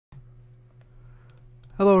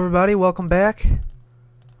Hello everybody, welcome back.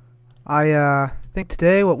 I think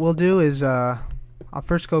today what we'll do is I'll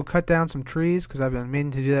first go cut down some trees because I've been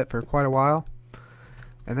meaning to do that for quite a while.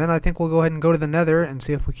 And then I think we'll go ahead and go to the Nether and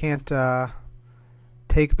see if we can't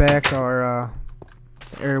take back our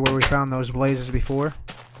area where we found those blazes before.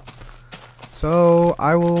 So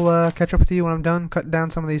I will catch up with you when I'm done cutting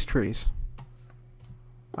down some of these trees.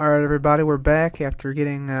 Alright everybody, we're back after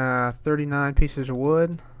getting 39 pieces of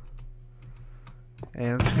wood.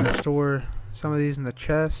 And I'm just going to store some of these in the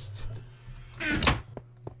chest.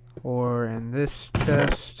 Or in this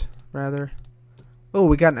chest, rather. Oh,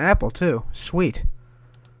 we got an apple too. Sweet.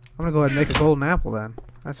 I'm going to go ahead and make a golden apple then.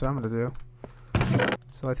 That's what I'm going to do.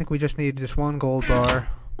 So I think we just need just one gold bar.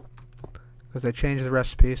 Because they changed the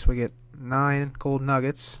recipe, so we get 9 gold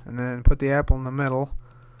nuggets. And then put the apple in the middle.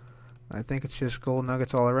 I think it's just gold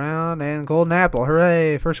nuggets all around. And golden apple.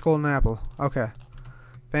 Hooray! First golden apple. Okay.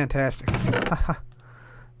 Fantastic.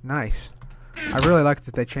 Nice. I really like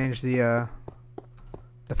that they changed the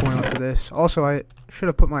formula for this. Also, I should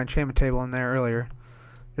have put my enchantment table in there earlier,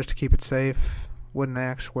 just to keep it safe. Wooden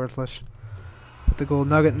axe, worthless. Put the gold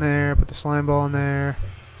nugget in there. Put the slime ball in there.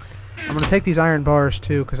 I'm gonna take these iron bars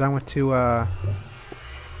too, because I went to I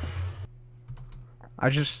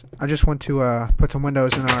just want to put some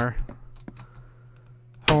windows in our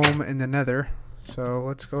home in the Nether. So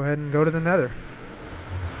let's go ahead and go to the Nether.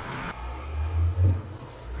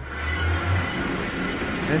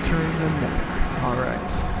 Entering the Nether.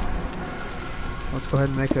 Alright. Let's go ahead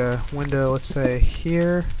and make a window, let's say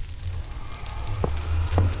here.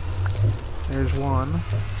 There's one.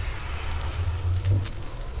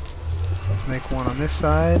 Let's make one on this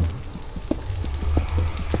side.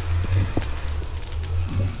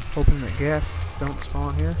 Hoping that ghasts don't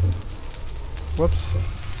spawn here. Whoops.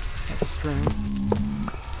 That's string.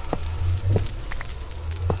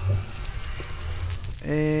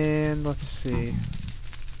 And let's see.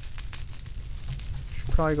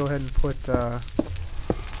 Probably go ahead and put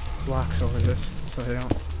blocks over this so they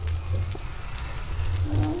don't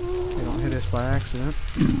hit us by accident.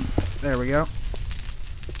 There we go.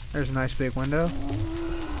 There's a nice big window.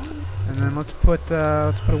 And then let's put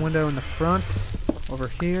a window in the front over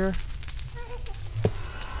here.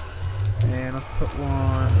 And let's put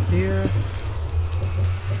one here.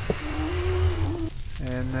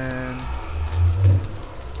 And then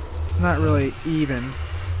it's not really even,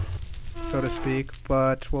 so to speak,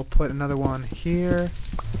 but we'll put another one here,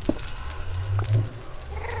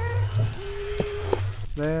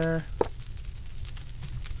 there,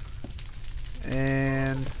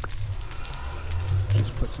 and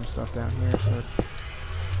just put some stuff down here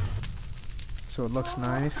so it looks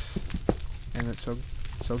nice, and it's so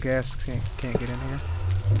gas can't get in here.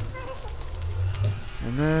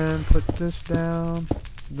 And then put this down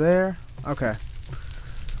there. Okay.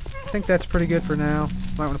 I think that's pretty good for now.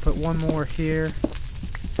 Might want to put one more here.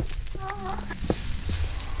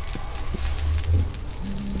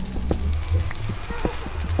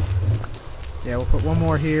 Yeah, we'll put one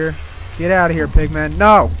more here. Get out of here, pigman.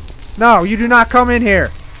 No! No, you do not come in here!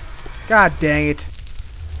 God dang it.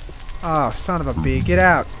 Oh, son of a bee. Get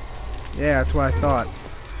out. Yeah, that's what I thought.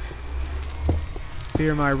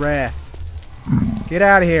 Fear my wrath. Get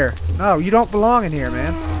out of here. No, you don't belong in here,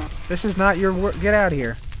 man. This is not your work. Get out of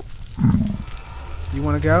here. You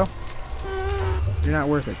want to go? You're not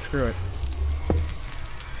worth it. Screw it.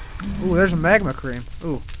 Ooh, there's a magma cream.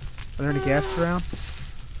 Ooh. Are there any ghasts around?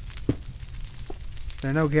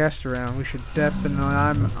 There are no ghasts around. We should definitely...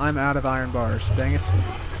 I'm out of iron bars. Dang it.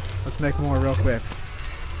 Let's make more real quick.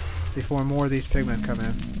 Before more of these pigmen come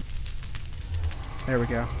in. There we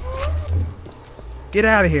go. Get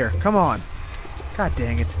out of here. Come on. God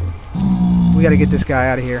dang it. We gotta get this guy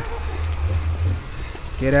out of here.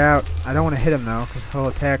 Get out. I don't want to hit him though, because he'll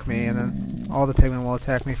attack me, and then all the pigmen will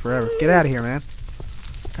attack me forever. Get out of here, man.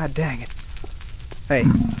 God dang it. Hey.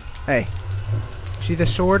 Hey. See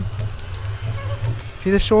this sword?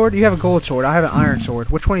 See this sword? You have a gold sword. I have an iron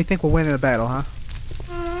sword. Which one do you think will win in the battle, huh?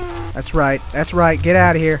 That's right. That's right. Get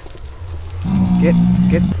out of here.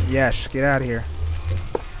 Yes, get out of here.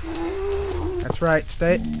 That's right.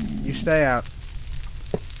 You stay out.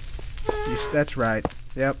 That's right.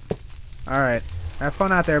 Yep. Alright. Have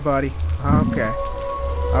fun out there, buddy. Okay.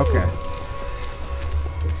 Okay.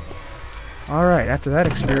 Alright, after that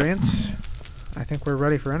experience, I think we're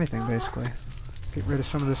ready for anything, basically. Get rid of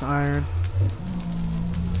some of this iron.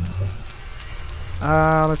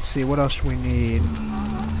 Let's see, what else do we need?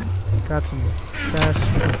 Got some chests.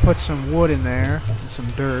 We can put some wood in there, and some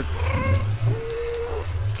dirt.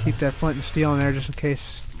 Keep that flint and steel in there just in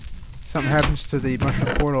case something happens to the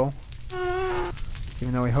mushroom portal.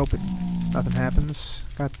 Even though we hope nothing happens.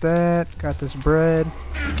 Got that. Got this bread.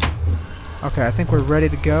 Okay, I think we're ready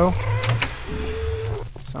to go.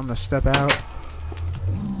 So I'm gonna step out.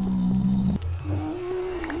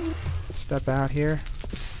 Step out here.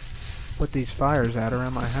 Put these fires out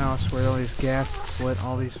around my house where all these gas lit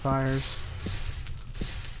all these fires.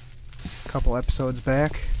 A couple episodes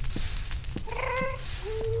back.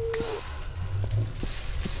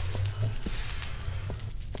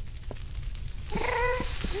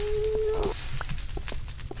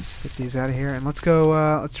 Get these out of here, and let's go.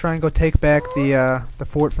 Let's try and go take back the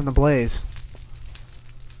fort from the blaze.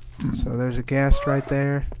 So there's a ghast right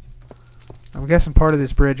there. I'm guessing part of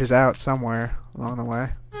this bridge is out somewhere along the way.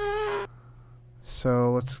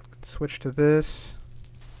 So let's switch to this.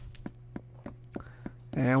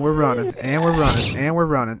 And we're running, and we're running, and we're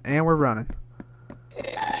running, and we're running.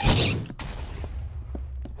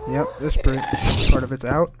 Yep, this bridge, part of it's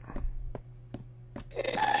out.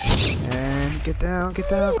 And get down, get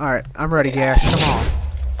down. Alright, I'm ready, gas. Come on.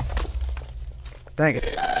 Dang it.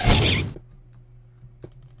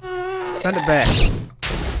 Send it back.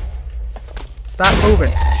 Stop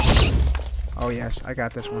moving. Oh yes, I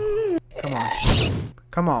got this one. Come on.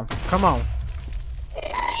 Come on. Come on.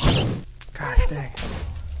 Gosh dang.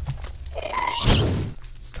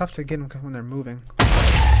 It's tough to get them when they're moving.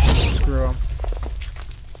 Screw them.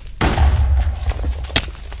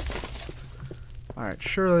 Alright,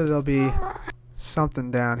 surely there'll be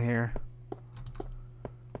something down here.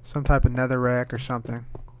 Some type of nether rack or something.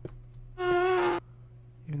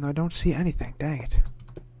 Even though I don't see anything. Dang it.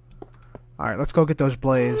 Alright, let's go get those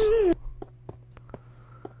blaze.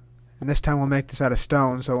 And this time we'll make this out of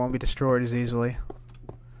stone so it won't be destroyed as easily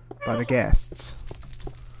by the ghasts.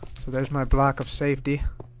 So there's my block of safety.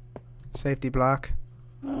 Safety block.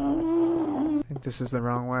 I think this is the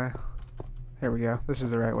wrong way. Here we go. This is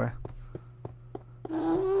the right way.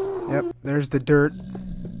 Yep, there's the dirt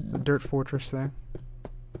fortress thing.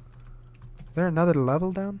 Is there another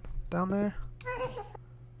level down there?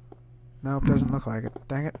 Nope, doesn't look like it.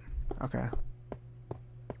 Dang it. Okay.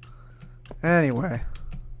 Anyway.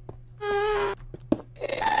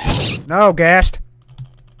 No, ghast!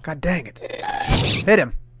 God dang it. Hit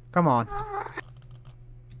him! Come on.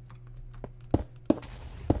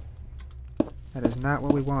 That is not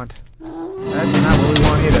what we want. That's not what we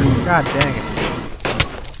want either. God dang it.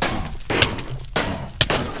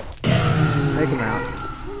 Take him out.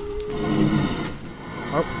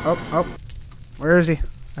 Oh, oh, oh. Where is he?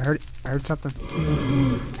 I heard something.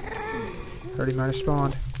 Heard he might have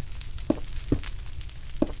spawned.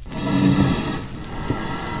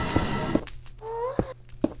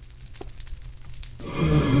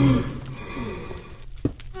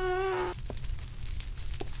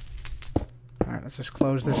 Alright, let's just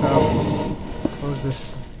close this up. Close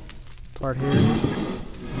this part here.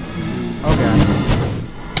 Oh god.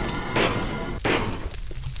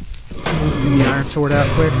 Get the iron sword out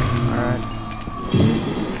quick. Alright.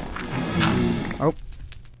 Oh.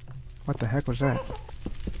 What the heck was that?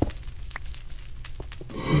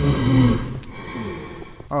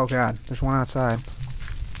 Oh god, there's one outside.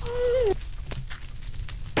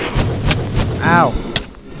 Ow!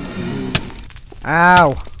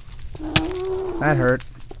 Ow! That hurt.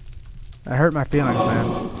 That hurt my feelings,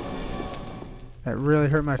 man. That really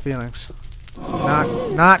hurt my feelings.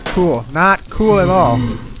 Not cool. Not cool at all.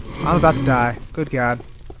 I'm about to die. Good god.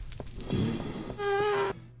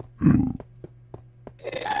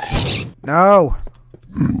 No!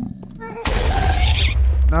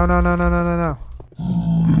 No, no, no, no, no, no, no.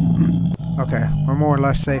 Okay, we're more or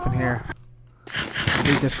less safe in here. Let's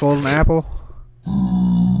eat this golden apple.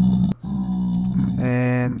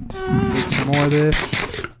 And eat some more of this.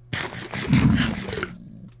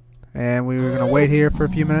 And we were going to wait here for a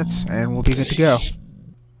few minutes, and we'll be good to go.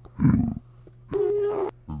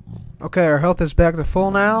 Okay, our health is back to full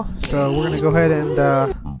now, so we're going to go ahead and,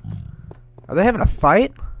 are they having a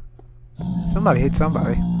fight? Somebody hit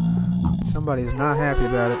somebody. Somebody is not happy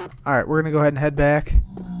about it. Alright, we're going to go ahead and head back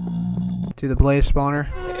to the blaze spawner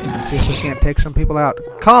and see if we can't take some people out.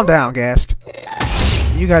 Calm down, ghast.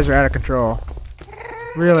 You guys are out of control.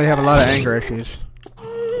 Really have a lot of anger issues.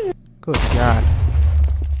 Good god.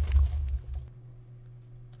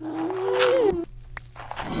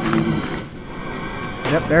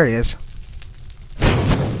 Yep, there he is.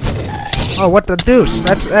 Oh, what the deuce?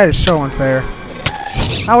 That is so unfair.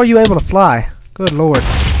 How are you able to fly? Good lord.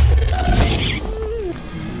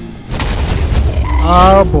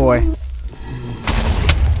 Oh boy.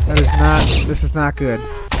 This is not good.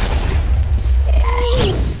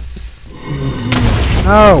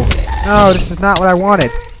 No! No, this is not what I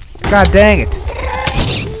wanted. God dang it.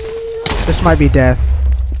 This might be death.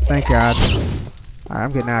 Thank God. Alright,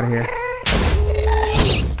 I'm getting out of here.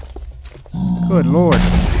 Good Lord.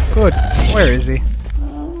 Good. Where is he?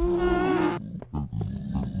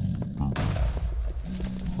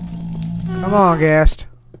 Come on, Ghast.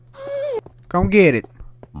 Come get it.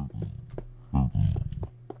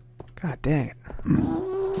 God dang it.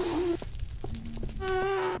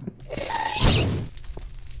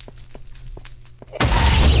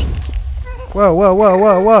 Whoa, whoa, whoa,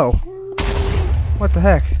 whoa, whoa. What the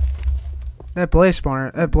heck? That blaze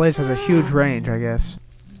spawner, that blaze has a huge range, I guess.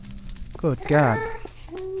 Good God.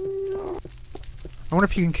 I wonder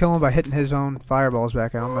if you can kill him by hitting his own fireballs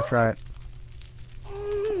back out. I'm gonna try it.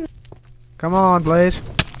 Come on, Blaze.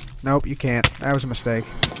 Nope, you can't. That was a mistake.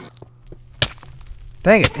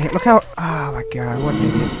 Dang it. Hey, look how... Oh my God, what an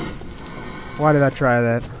idiot. Why did I try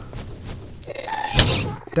that?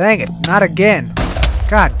 Dang it, not again.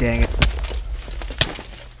 God dang it.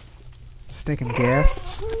 Stinking Ghasts.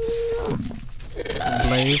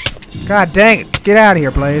 Blaze. God dang it. Get out of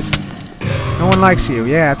here, Blaze. No one likes you.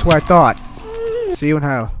 Yeah, that's what I thought. See you in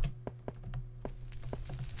hell.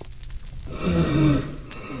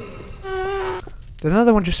 Did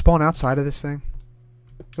another one just spawn outside of this thing?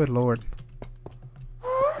 Good Lord.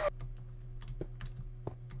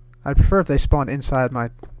 I'd prefer if they spawned inside my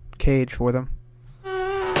cage for them.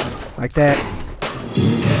 Like that.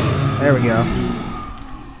 There we go.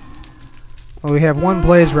 Well, we have one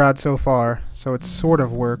blaze rod so far, so it's sort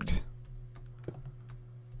of worked.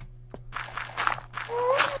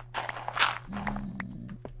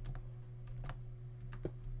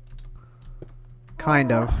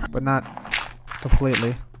 Kind of, but not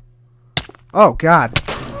completely. Oh God!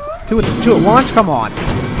 Two at once? Come on!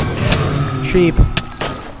 Sheep.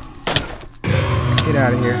 Get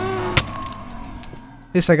out of here.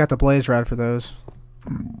 At least I got the blaze rod for those.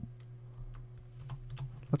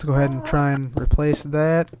 Let's go ahead and try and replace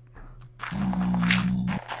that.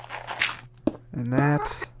 And that.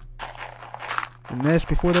 And this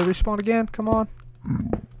before they respawn again. Come on.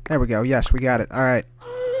 There we go. Yes, we got it. Alright.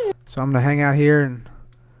 So I'm going to hang out here and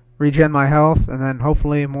regen my health. And then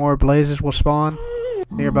hopefully more blazes will spawn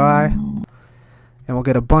nearby. And we'll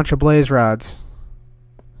get a bunch of blaze rods.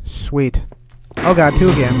 Sweet. Oh God, 2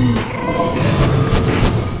 again.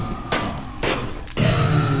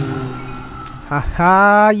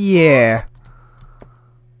 Haha, yeah.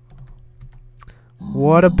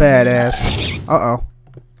 What a badass. Uh-oh.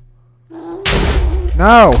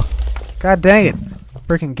 No! God dang it.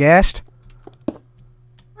 Freaking Ghast.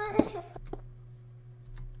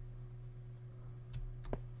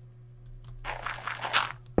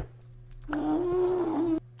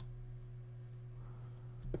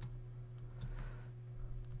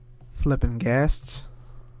 Flippin' Ghasts.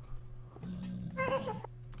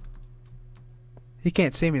 He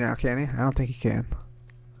can't see me now, can he? I don't think he can.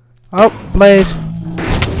 Oh, Blaze!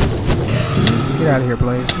 Get out of here,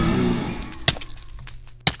 Blaze.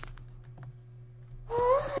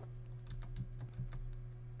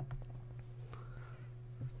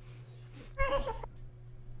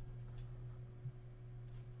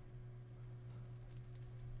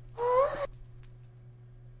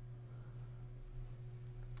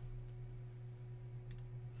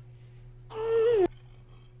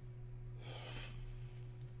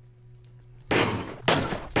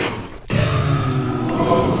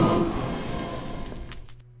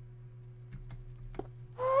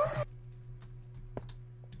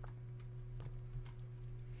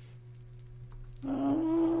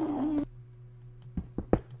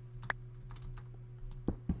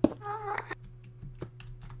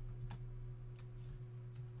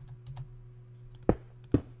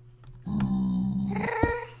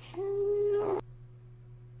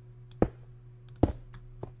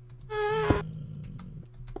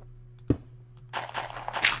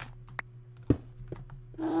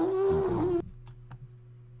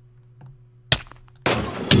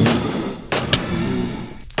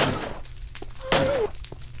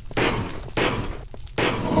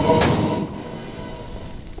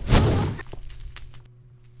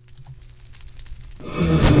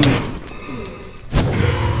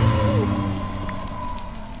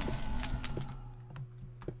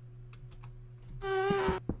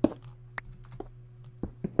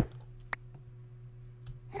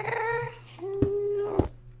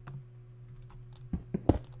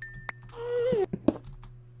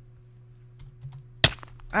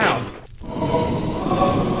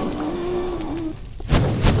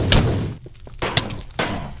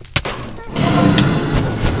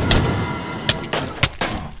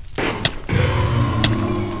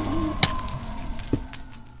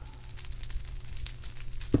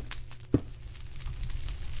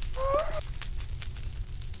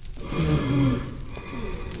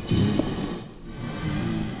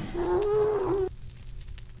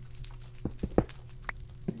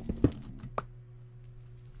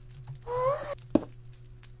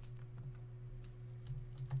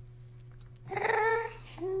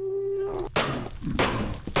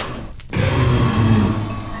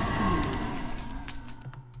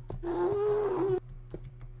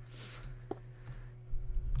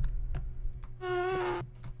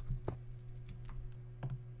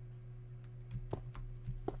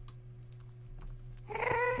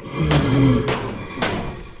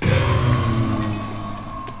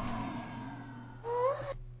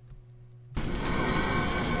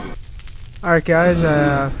 Alright guys,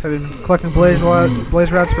 I've been collecting blaze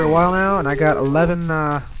rods for a while now, and I got 11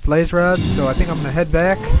 blaze rods, so I think I'm going to head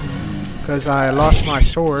back, because I lost my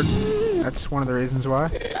sword. That's one of the reasons why.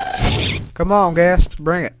 Come on, Ghast,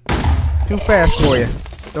 bring it. Too fast for you.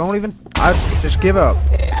 Don't even, just give up.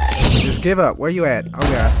 Just give up. Where you at? Oh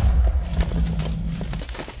god.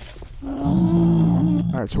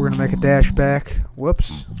 Alright, so we're going to make a dash back.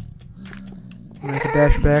 Whoops. Make a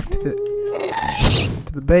dash back to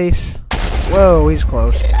the base. Whoa, he's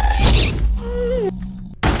close.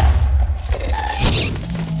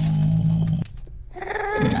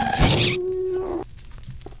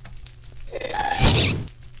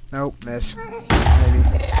 Nope, miss. Maybe.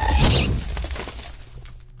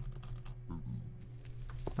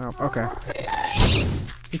 Oh, okay.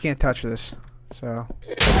 You can't touch this, so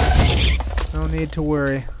no need to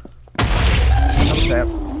worry.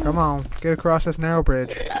 Come on, get across this narrow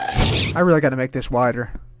bridge. I really got to make this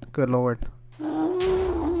wider. Good lord.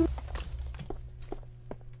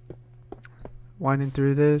 Winding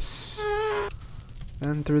through this,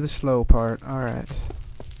 then through the slow part. Alright.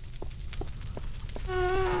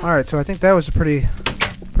 Alright, so I think that was a pretty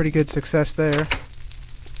good success there.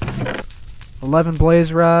 11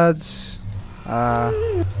 blaze rods, 1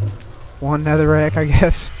 netherrack, I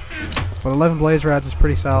guess. But 11 blaze rods is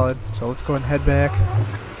pretty solid. So let's go ahead and head back.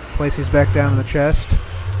 Place these back down in the chest.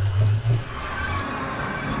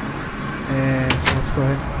 And so let's go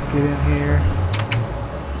ahead and get in here.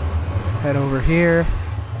 Head over here.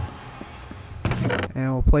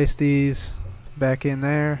 And we'll place these back in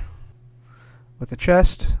there with the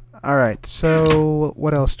chest. Alright, so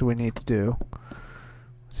what else do we need to do?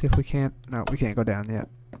 Let's see if we can't... No, we can't go down yet.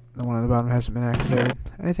 The one on the bottom hasn't been activated.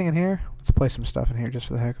 Anything in here? Let's place some stuff in here just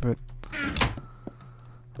for the heck of it.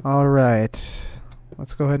 Alright.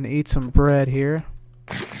 Let's go ahead and eat some bread here.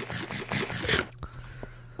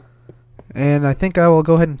 And I think I will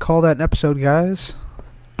go ahead and call that an episode, guys.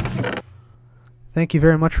 Thank you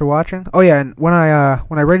very much for watching. Oh yeah, and when I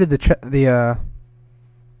raided the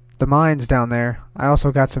mines down there, I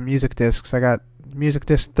also got some music discs. I got music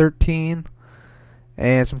disc 13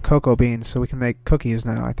 and some cocoa beans, so we can make cookies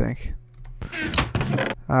now, I think.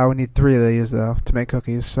 We need 3 of these though to make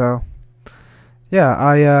cookies. So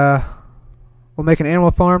yeah, we'll make an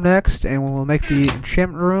animal farm next, and we'll make the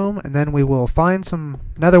enchantment room, and then we will find some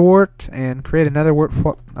nether wart and create a nether wart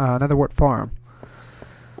farm.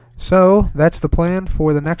 So that's the plan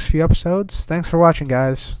for the next few episodes. Thanks for watching,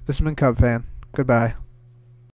 guys. This has been Cub Fan. Goodbye.